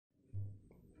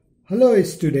Hello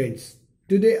students,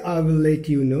 today I will let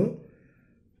you know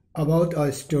about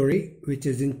our story which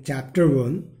is in chapter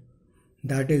 1,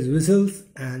 that is whistles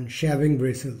and shaving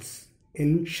bristles.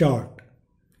 In short,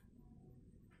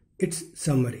 its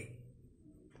summary.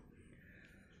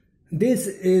 This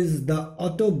is the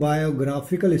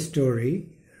autobiographical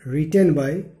story written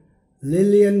by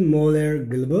Lillian Moller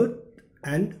Gilbert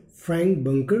and Frank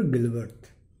Bunker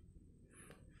Gilbert.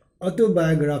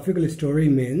 Autobiographical story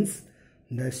means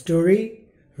the story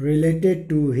related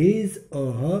to his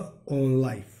or her own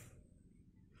life.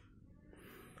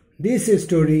 This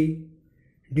story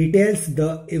details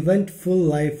the eventful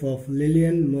life of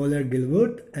Lillian Moller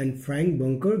Gilbert and Frank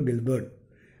Bunker Gilbert,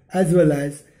 as well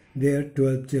as their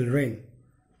 12 children.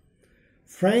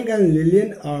 Frank and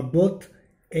Lillian are both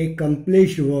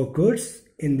accomplished workers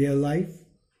in their life.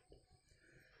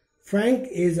 Frank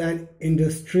is an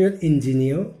industrial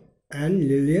engineer and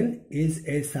Lillian is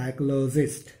a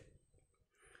psychologist.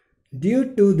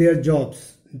 Due to their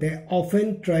jobs, they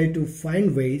often try to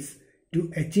find ways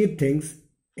to achieve things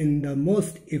in the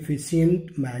most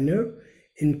efficient manner,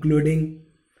 including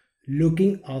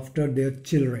looking after their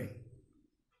children.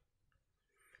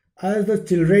 As the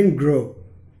children grow,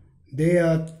 they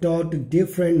are taught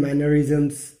different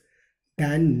mannerisms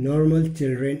than normal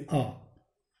children are.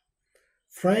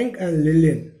 Frank and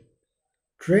Lillian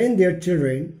train their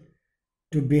children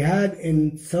to behave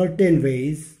in certain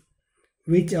ways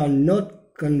which are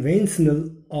not conventional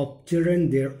of children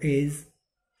their age.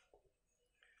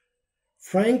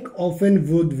 Frank often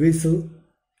would whistle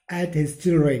at his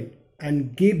children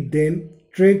and give them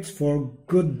treats for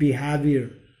good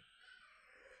behavior.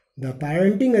 The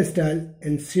parenting style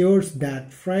ensures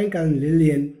that Frank and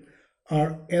Lillian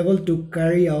are able to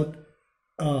carry out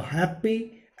a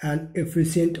happy and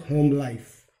efficient home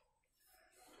life.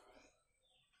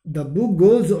 The book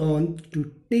goes on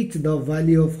to teach the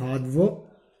value of hard work.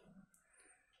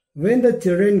 When the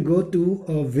children go to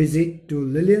a visit to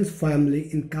Lillian's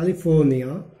family in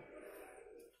California,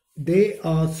 they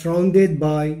are surrounded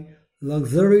by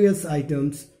luxurious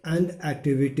items and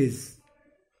activities.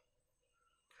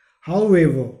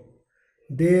 However,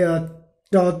 they are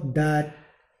taught that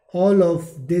all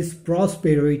of this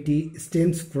prosperity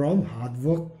stems from hard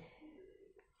work.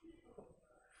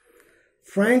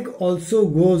 Frank also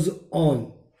goes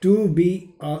on to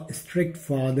be a strict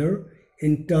father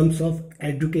in terms of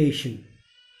education.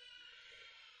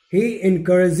 He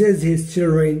encourages his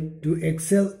children to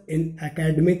excel in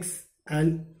academics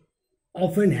and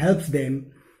often helps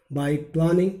them by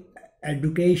planning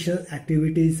educational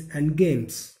activities and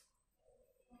games.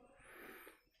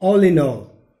 All in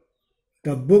all,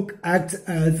 the book acts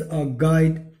as a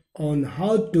guide on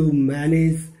how to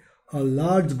manage a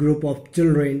large group of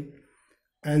children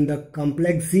and the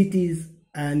complexities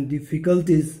and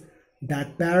difficulties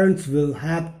that parents will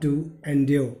have to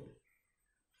endure.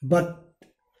 But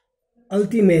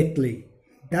ultimately,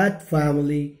 that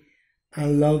family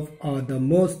and love are the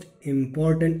most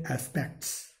important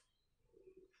aspects.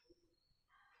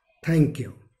 Thank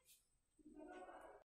you.